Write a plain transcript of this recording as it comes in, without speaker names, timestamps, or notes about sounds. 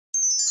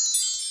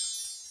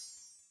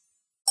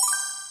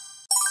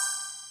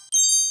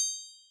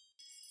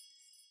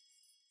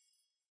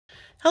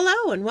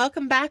Hello and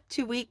welcome back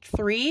to week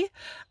 3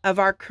 of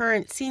our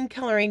current scene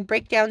coloring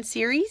breakdown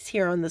series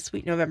here on the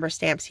Sweet November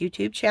Stamps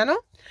YouTube channel.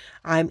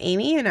 I'm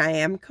Amy and I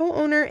am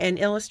co-owner and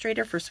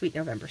illustrator for Sweet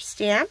November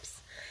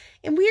Stamps.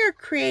 And we are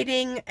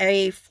creating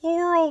a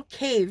floral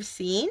cave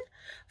scene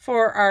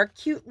for our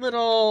cute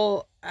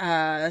little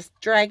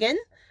dragon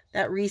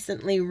that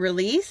recently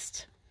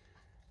released.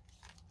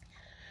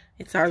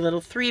 It's our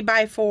little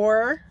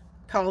 3x4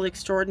 called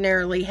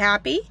Extraordinarily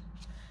Happy.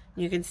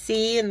 You can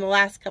see in the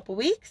last couple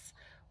weeks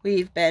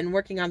we've been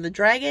working on the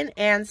dragon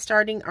and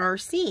starting our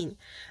scene.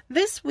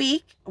 This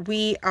week,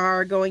 we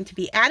are going to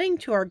be adding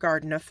to our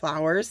garden of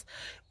flowers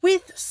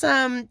with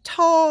some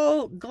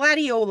tall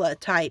gladiola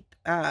type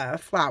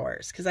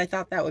flowers, because I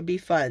thought that would be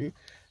fun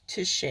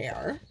to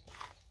share.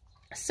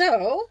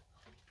 So,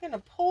 I'm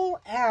going to pull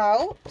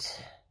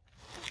out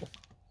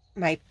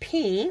my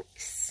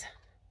pinks,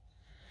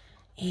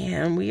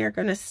 and we are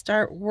going to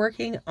start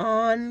working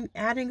on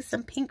adding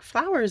some pink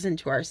flowers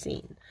into our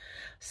scene.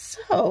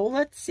 So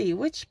let's see,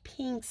 which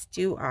pinks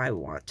do I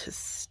want to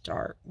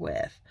start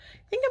with? I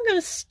think I'm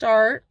going to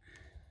start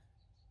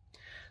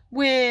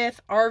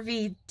with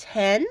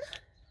RV10,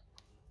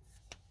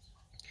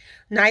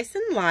 nice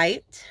and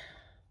light.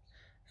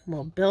 And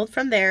we'll build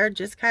from there,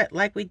 just kind of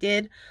like we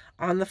did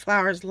on the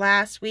flowers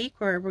last week,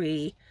 where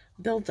we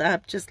built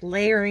up just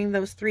layering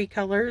those 3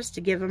 colors to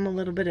give them a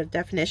little bit of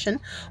definition.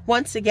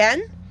 Once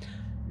again,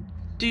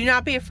 do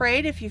not be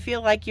afraid if you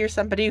feel like you're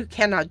somebody who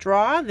cannot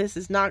draw. This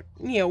is not,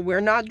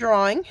 we're not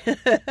drawing.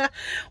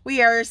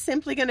 We are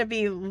simply going to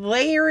be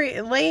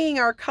laying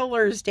our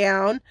colors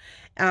down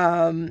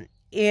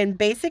in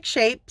basic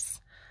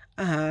shapes,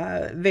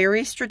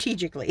 very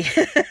strategically.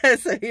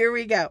 So here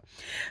we go.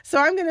 So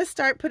I'm going to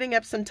start putting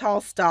up some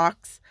tall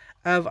stalks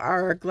of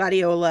our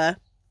gladiola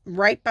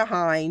right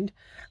behind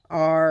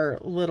our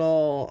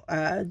little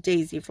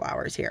daisy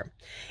flowers here.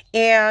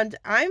 And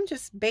I'm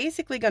just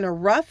basically going to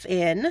rough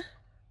in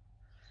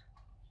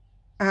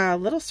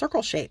little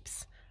circle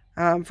shapes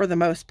for the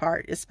most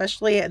part,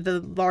 especially the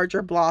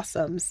larger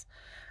blossoms,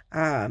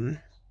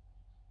 and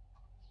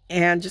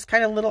just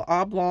kind of little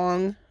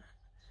oblong,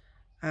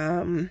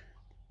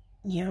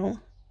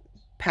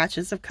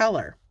 patches of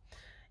color.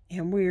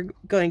 And we're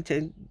going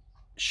to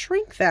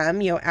shrink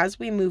them, as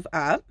we move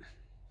up.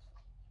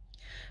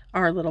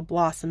 Our little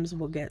blossoms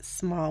will get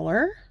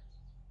smaller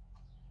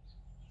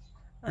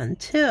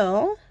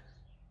until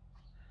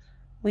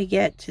we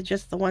get to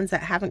just the ones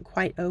that haven't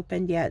quite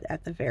opened yet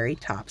at the very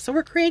top. So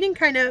we're creating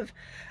kind of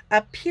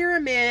a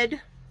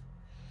pyramid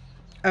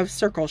of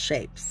circle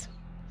shapes.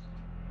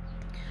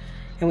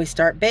 And we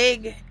start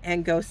big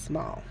and go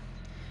small.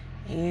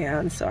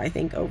 And so I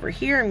think over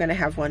here I'm going to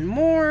have one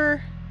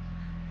more.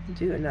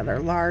 Do another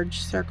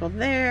large circle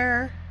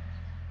there.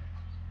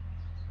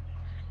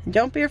 And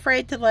don't be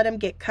afraid to let them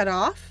get cut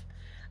off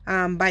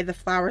by the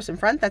flowers in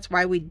front. That's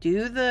why we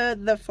do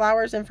the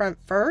flowers in front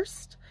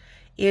first,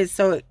 is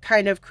so it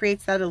kind of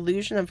creates that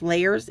illusion of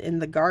layers in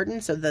the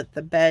garden, so that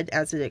the bed,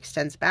 as it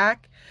extends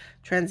back,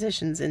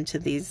 transitions into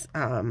these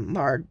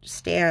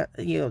large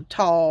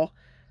tall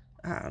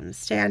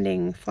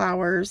standing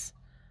flowers.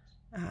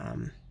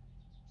 And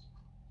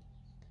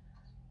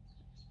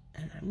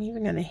I'm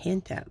even going to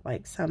hint at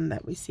like some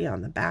that we see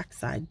on the back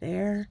side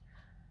there.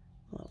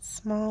 A little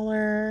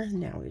smaller.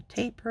 Now we're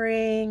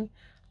tapering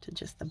to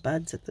just the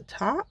buds at the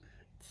top.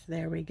 So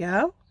there we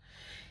go.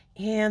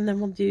 And then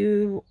we'll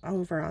do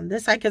over on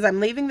this side, because I'm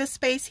leaving this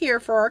space here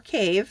for our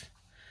cave.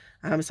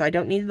 So I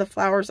don't need the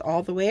flowers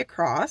all the way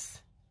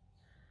across.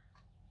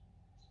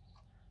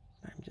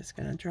 I'm just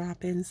going to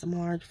drop in some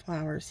large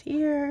flowers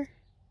here.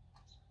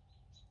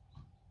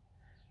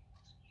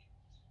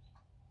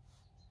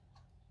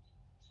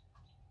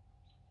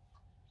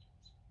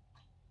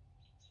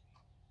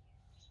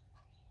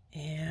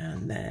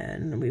 And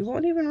then we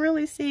won't even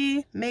really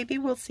see, maybe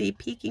we'll see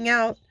peeking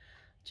out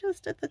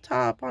just at the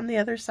top on the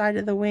other side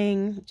of the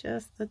wing,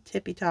 just the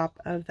tippy top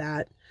of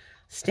that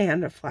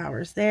stand of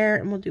flowers there.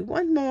 And we'll do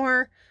one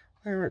more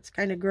where it's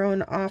kind of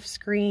growing off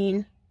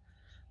screen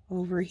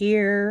over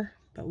here,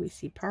 but we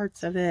see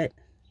parts of it.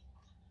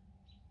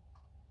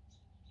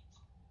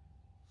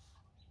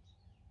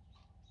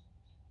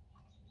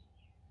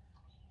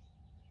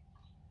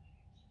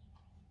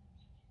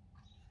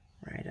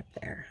 Right up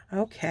there.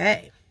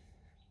 Okay.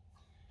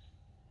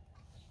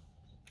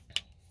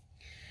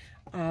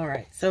 All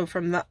right, so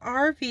from the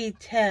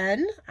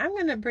RV10, I'm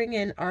going to bring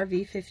in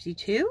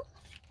RV52.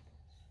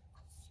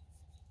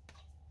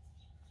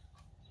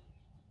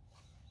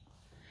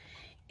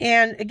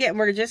 And again,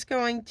 we're just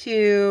going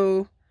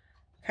to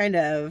kind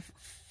of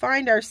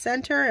find our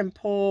center and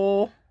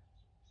pull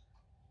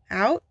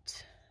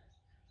out.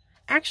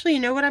 Actually, you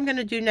know what I'm going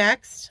to do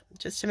next,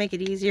 just to make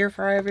it easier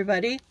for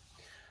everybody?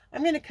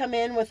 I'm going to come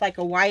in with like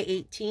a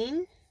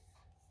Y18.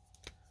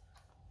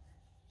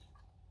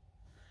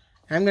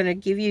 I'm going to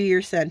give you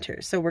your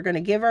center. So we're going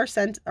to give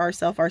ourselves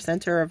our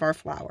center of our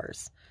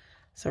flowers.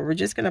 So we're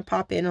just going to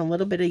pop in a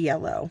little bit of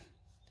yellow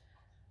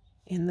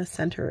in the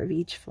center of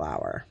each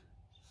flower.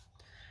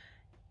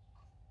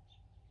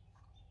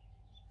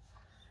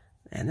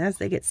 And as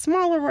they get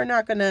smaller, we're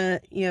not going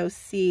to, you know,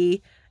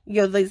 see,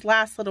 you know, these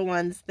last little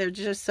ones, they're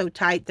just so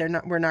tight,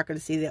 we're not going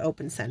to see the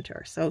open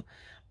center. So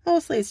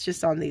mostly it's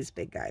just on these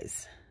big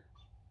guys.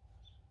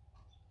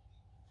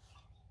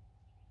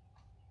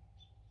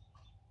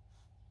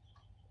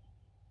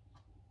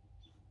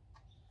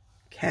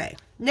 Okay,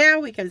 now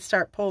we can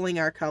start pulling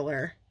our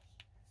color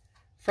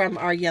from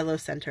our yellow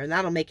center, and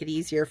that'll make it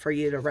easier for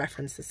you to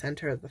reference the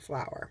center of the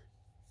flower.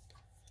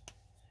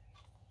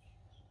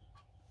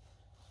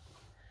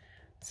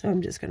 So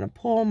I'm just going to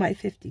pull my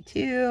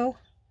 52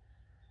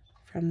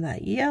 from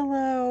that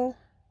yellow,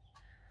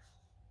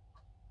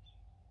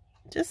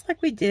 just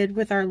like we did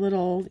with our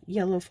little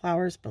yellow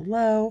flowers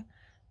below,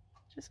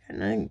 just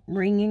kind of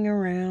ringing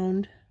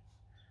around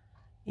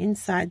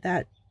inside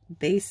that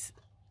base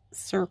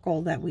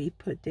circle that we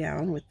put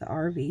down with the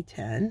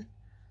RV10.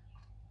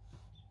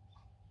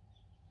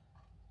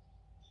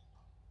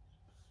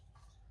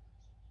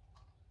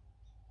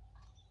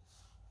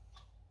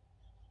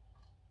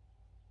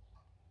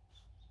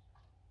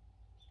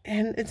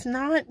 And it's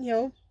not, you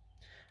know,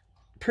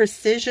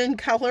 precision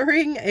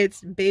coloring.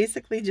 It's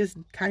basically just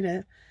kind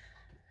of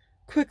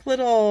quick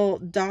little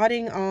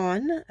dotting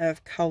on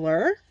of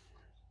color.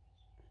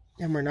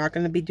 And we're not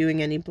going to be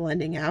doing any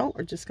blending out.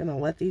 We're just going to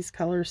let these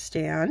colors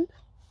stand.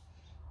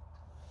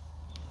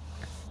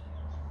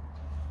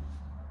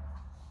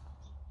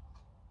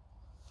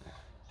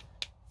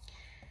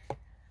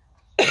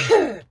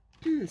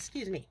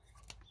 Excuse me.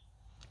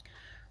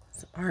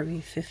 So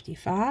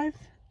RV55.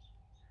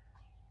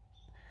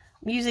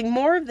 I'm using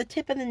more of the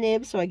tip of the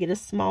nib so I get a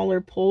smaller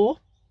pull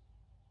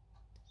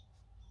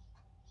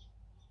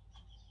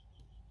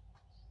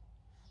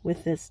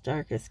with this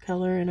darkest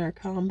color in our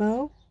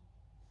combo.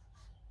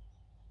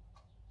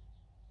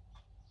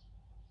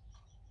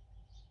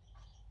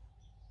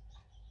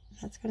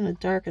 That's going to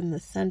darken the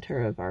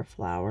center of our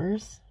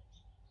flowers.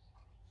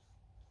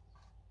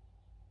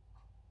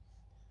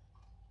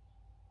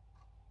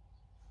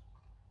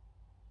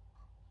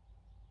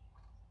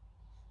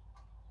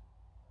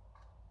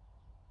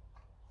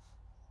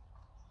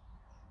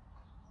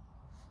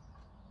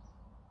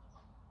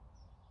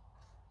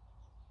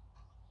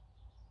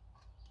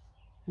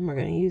 And we're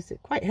going to use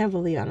it quite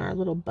heavily on our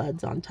little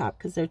buds on top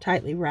because they're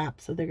tightly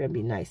wrapped, so they're going to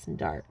be nice and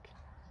dark.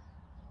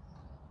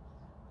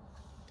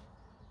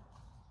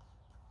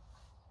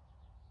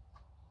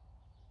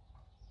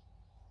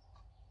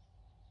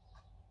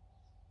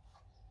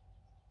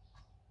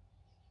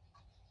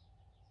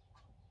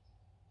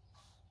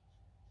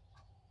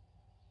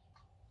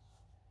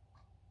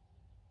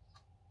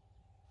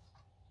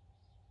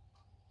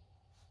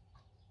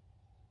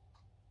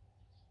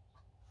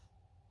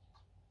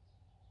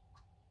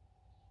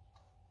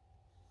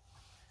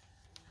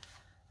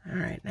 All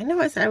right, I know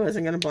I said I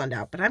wasn't going to blend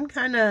out, but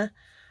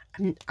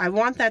I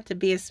want that to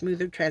be a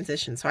smoother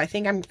transition. So I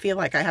think I feel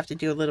like I have to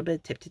do a little bit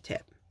of tip to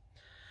tip,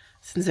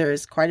 since there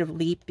is quite a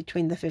leap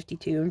between the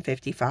 52 and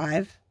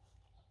 55.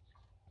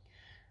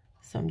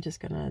 So I'm just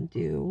going to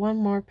do one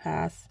more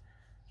pass,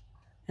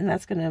 and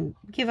that's going to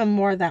give them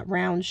more of that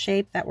round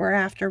shape that we're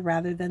after,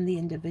 rather than the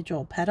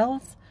individual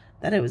petals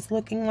that it was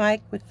looking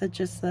like with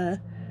just the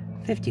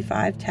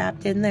 55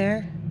 tapped in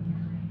there.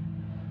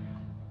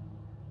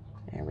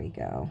 There we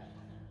go.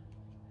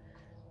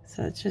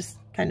 So it's just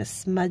kind of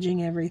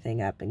smudging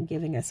everything up and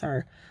giving us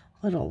our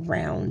little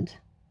round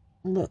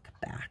look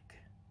back.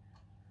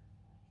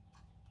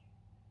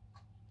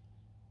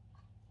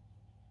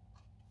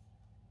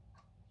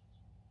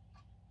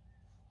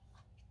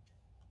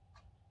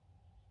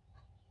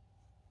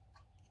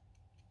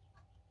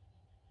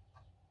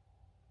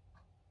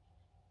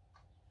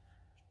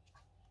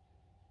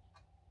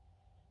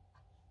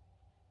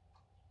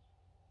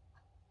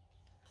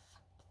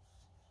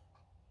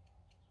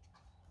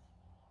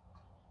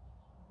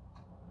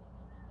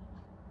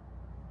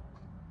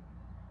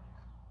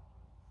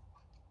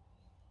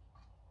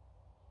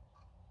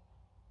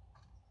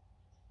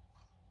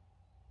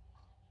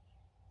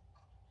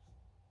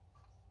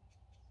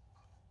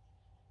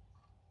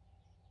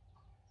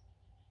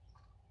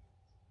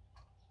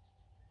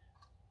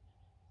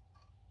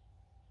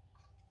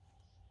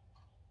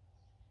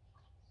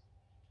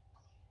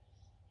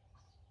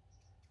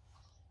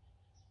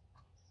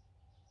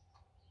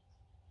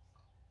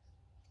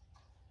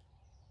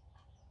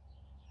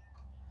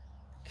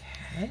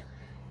 Okay.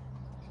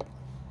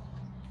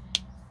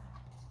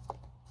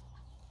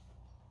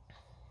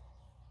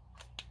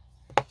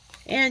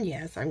 And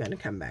yes, I'm going to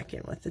come back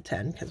in with the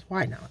 10, because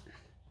why not?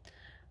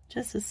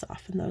 Just to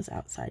soften those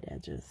outside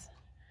edges.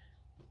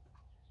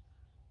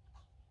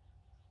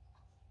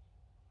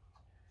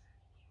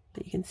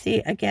 But you can see,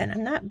 again,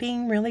 I'm not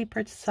being really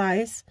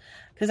precise,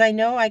 because I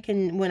know I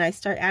can, when I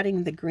start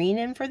adding the green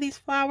in for these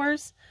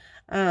flowers,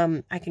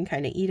 I can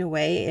kind of eat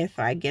away. If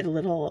I get a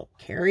little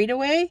carried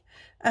away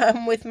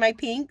with my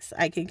pinks,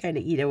 I can kind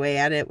of eat away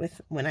at it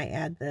when I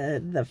add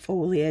the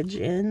foliage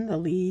in, the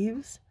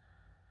leaves.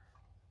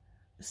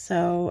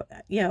 So,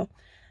 you know,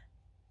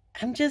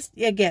 I'm just,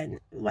 again,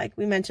 like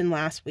we mentioned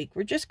last week,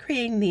 we're just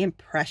creating the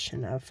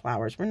impression of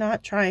flowers. We're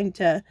not trying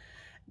to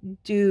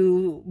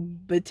do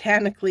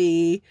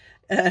botanically,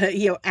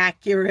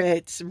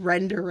 accurate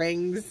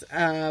renderings.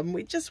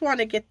 We just want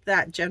to get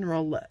that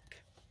general look.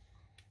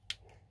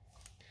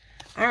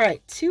 All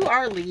right, to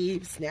our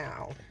leaves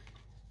now.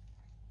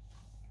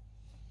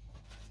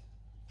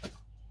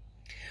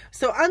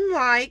 So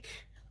unlike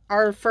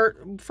our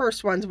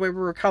first ones where we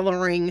were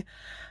coloring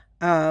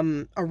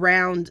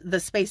around the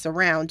space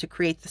around to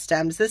create the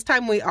stems, this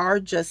time we are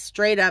just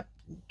straight up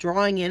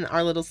drawing in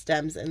our little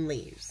stems and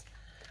leaves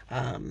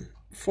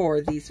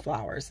for these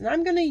flowers. And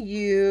I'm going to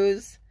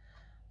use,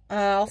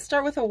 I'll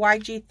start with a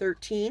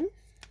YG13.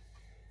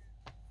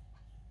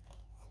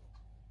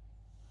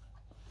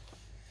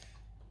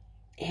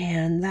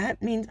 And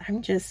that means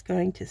I'm just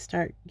going to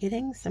start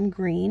getting some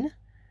green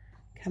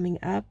coming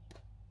up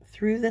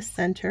through the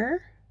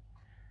center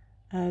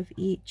of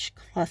each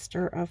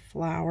cluster of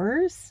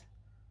flowers.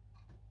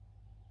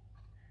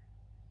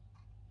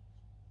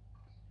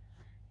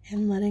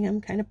 And letting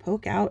them kind of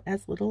poke out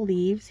as little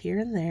leaves here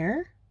and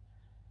there.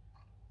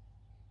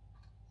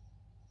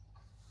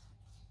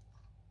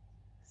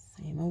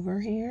 Same over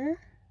here.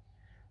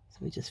 So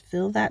we just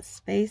fill that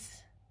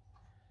space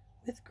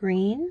with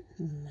green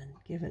and then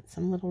give it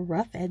some little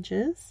rough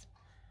edges.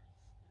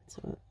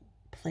 So it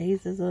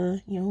plays as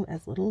a,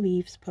 as little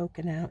leaves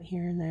poking out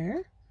here and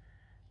there.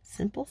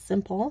 Simple,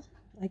 simple.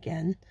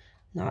 Again,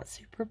 not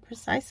super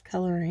precise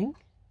coloring.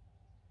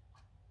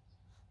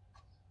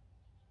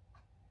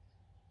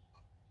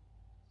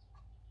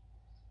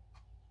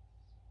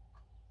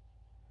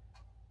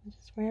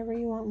 Just wherever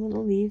you want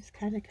little leaves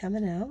kind of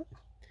coming out,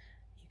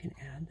 you can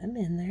add them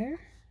in there.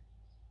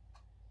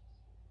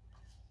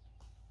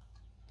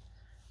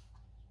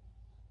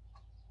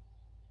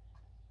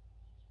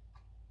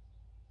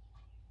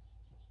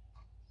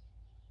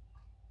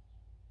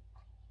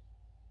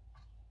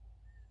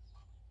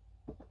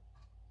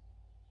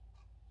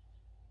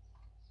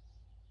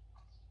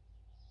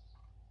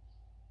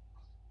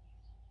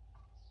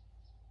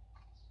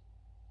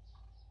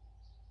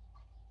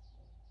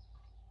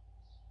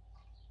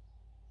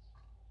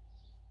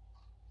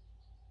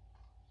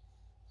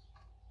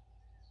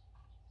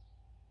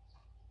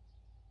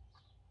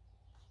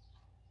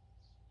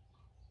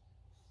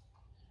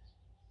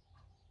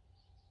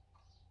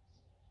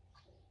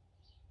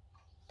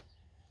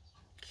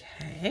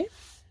 Okay.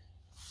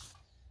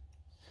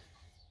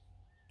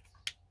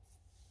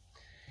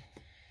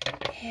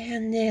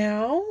 And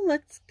now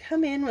let's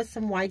come in with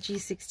some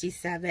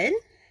YG67.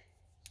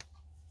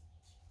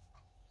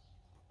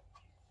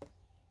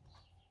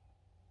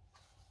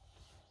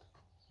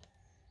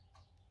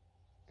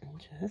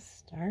 And just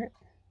start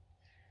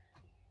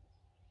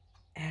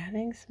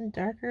adding some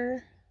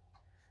darker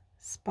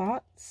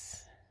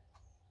spots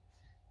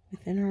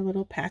within our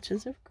little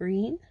patches of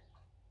green.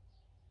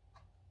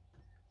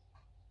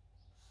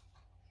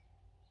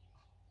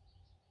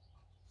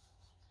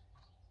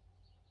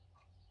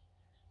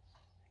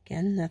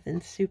 Again,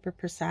 nothing super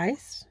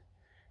precise.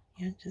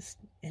 Just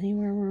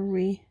anywhere where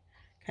we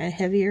kind of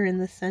heavier in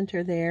the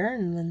center there,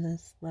 and then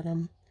just let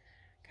them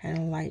kind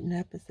of lighten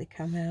up as they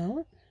come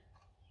out.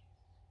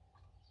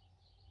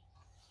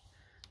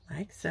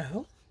 Like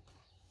so.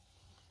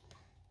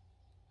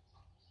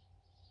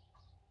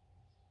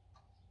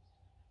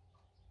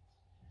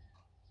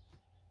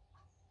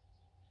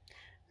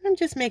 I'm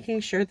just making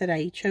sure that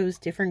I chose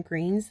different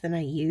greens than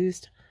I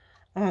used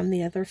on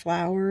the other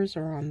flowers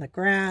or on the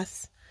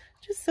grass.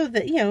 Just so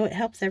that, it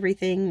helps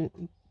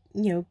everything,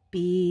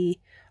 be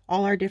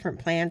all our different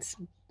plants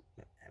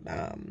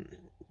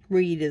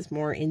read as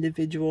more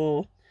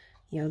individual,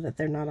 that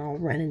they're not all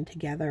running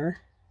together.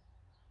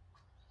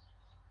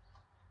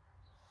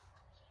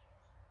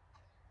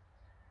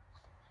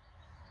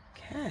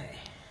 Okay.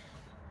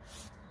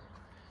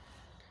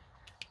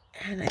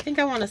 And I think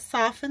I want to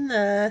soften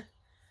the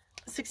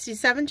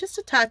 67 just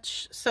a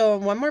touch. So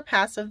one more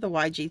pass of the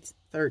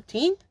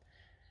YG13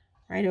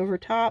 right over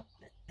top.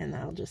 And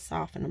I'll just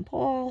soften and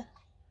pull.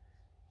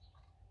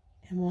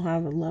 And we'll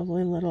have a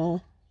lovely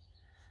little,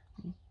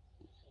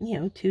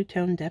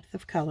 two-tone depth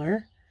of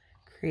color,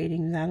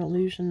 creating that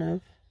illusion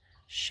of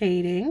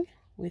shading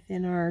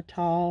within our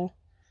tall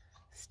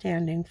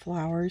standing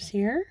flowers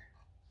here.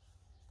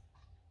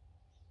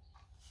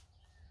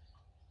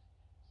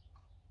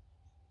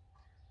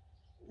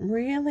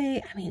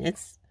 Really, I mean,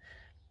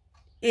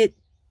 it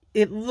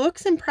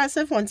looks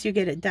impressive once you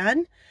get it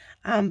done.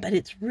 But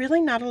it's really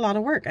not a lot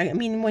of work. I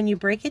mean, when you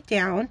break it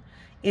down,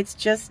 it's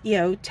just,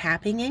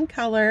 tapping in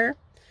color.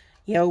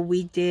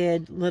 We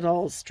did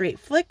little straight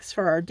flicks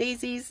for our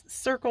daisies,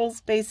 circles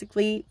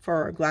basically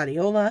for our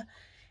gladiola,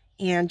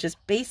 and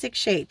just basic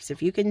shapes.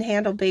 If you can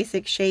handle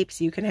basic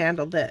shapes, you can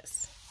handle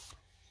this.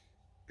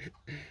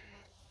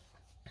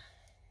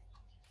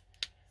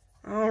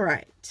 All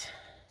right.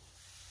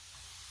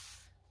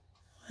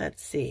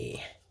 Let's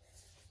see.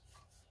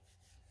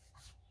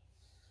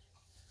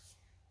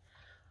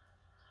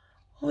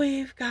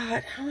 We've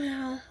got,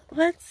 well,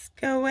 let's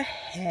go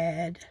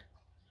ahead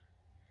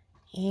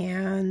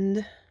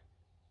and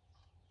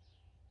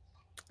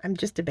I'm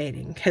just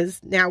debating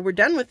because now we're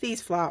done with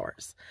these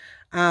flowers.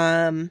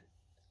 And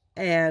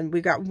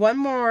we've got one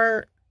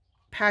more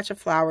patch of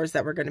flowers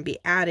that we're going to be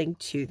adding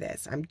to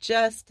this. I'm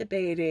just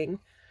debating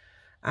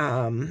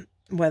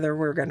whether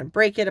we're going to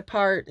break it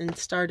apart and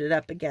start it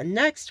up again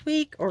next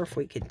week, or if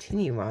we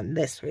continue on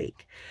this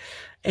week.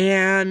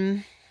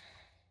 And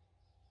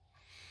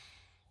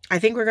I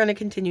think we're going to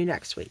continue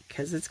next week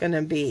because it's going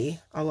to be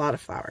a lot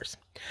of flowers.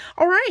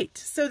 All right,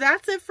 so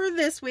that's it for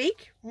this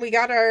week. We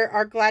got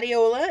our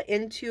gladiola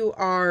into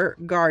our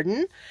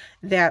garden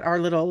that our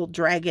little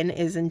dragon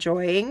is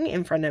enjoying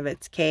in front of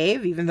its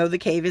cave, even though the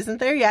cave isn't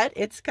there yet.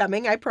 It's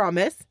coming, I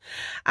promise.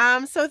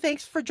 So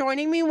thanks for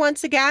joining me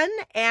once again,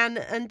 and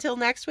until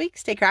next week,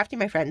 stay crafty,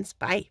 my friends.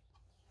 Bye.